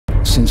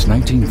Since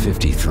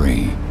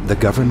 1953, the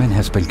government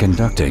has been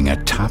conducting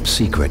a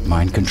top-secret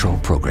mind control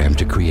program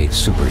to create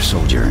super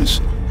soldiers.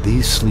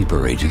 These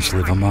sleeper agents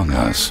live among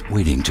us,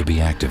 waiting to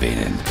be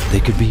activated. They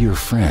could be your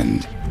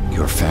friend,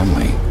 your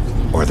family,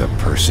 or the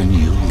person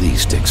you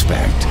least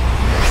expect.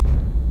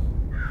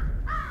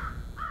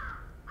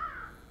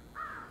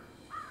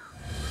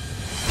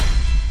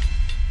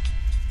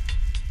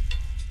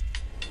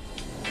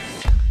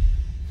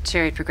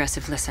 Chariot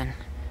Progressive, listen.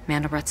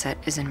 Mandelbrot set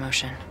is in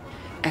motion.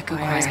 Echo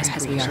Choir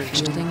has we are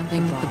fielding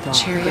the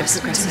Chariot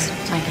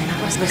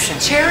Progressive. Listen.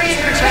 Chariot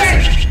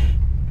Progressive!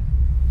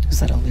 Is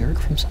that a lyric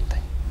from something?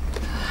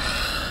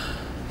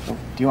 Do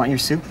you want your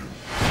soup?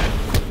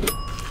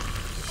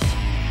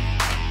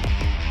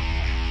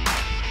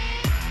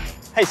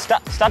 Hey,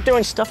 stop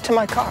doing stuff to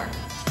my car.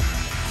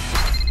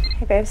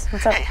 Hey, babes,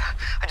 what's up? Hey,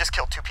 I just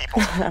killed 2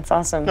 people. That's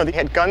awesome. No, they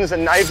had guns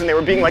and knives and they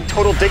were being like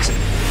total dicks.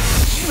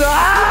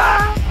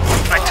 Ah!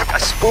 I took a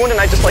spoon and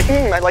I just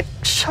I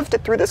shoved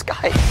it through this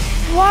guy.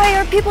 Why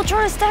are people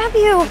trying to stab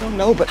you? I don't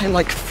know, but I'm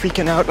like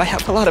freaking out. I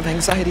have a lot of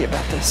anxiety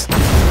about this.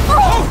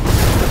 Oh!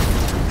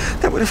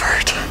 That would have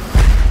hurt.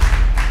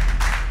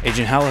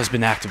 Agent Hal has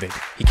been activated.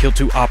 He killed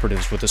 2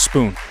 operatives with a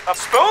spoon. A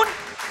spoon?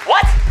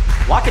 What?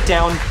 Lock it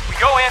down. We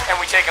go in and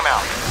we take him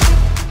out.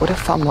 What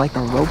if I'm like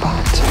a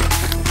robot?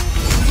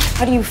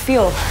 How do you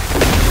feel?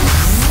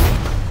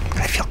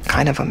 I feel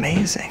kind of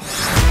amazing.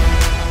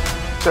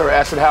 Sir,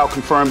 Acid Hal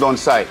confirmed on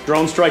site.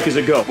 Drone strike is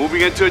a go.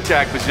 Moving into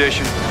attack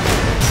position.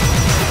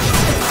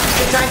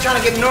 You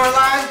trying to get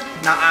Neuroline?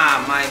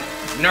 Nuh-uh, my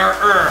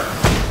Ner-er.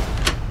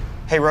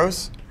 Hey,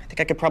 Rose, I think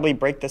I could probably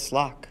break this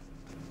lock.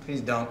 Please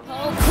don't.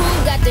 I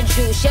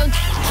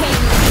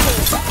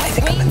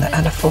think I'm in the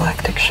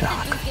anaphylactic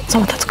shock. That's not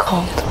what that's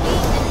called.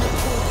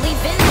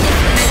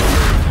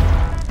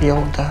 The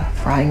old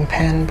frying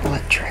pan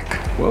bullet trick.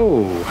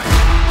 Whoa. Look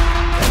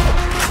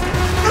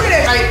at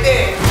that right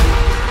there.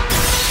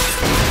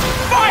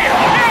 Fire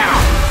now!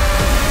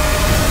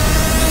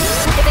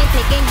 If they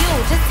taking you,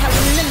 just tell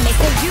them to make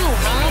a you,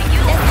 huh?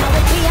 That's how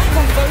it be, I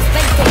come first,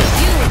 they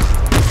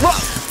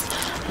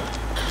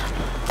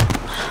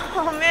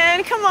Oh,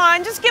 man, come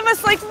on. Just give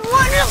us, like,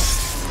 one. you.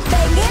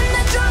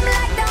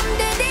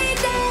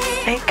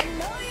 Hank,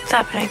 what's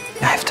happening?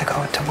 I have to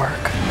go to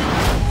work.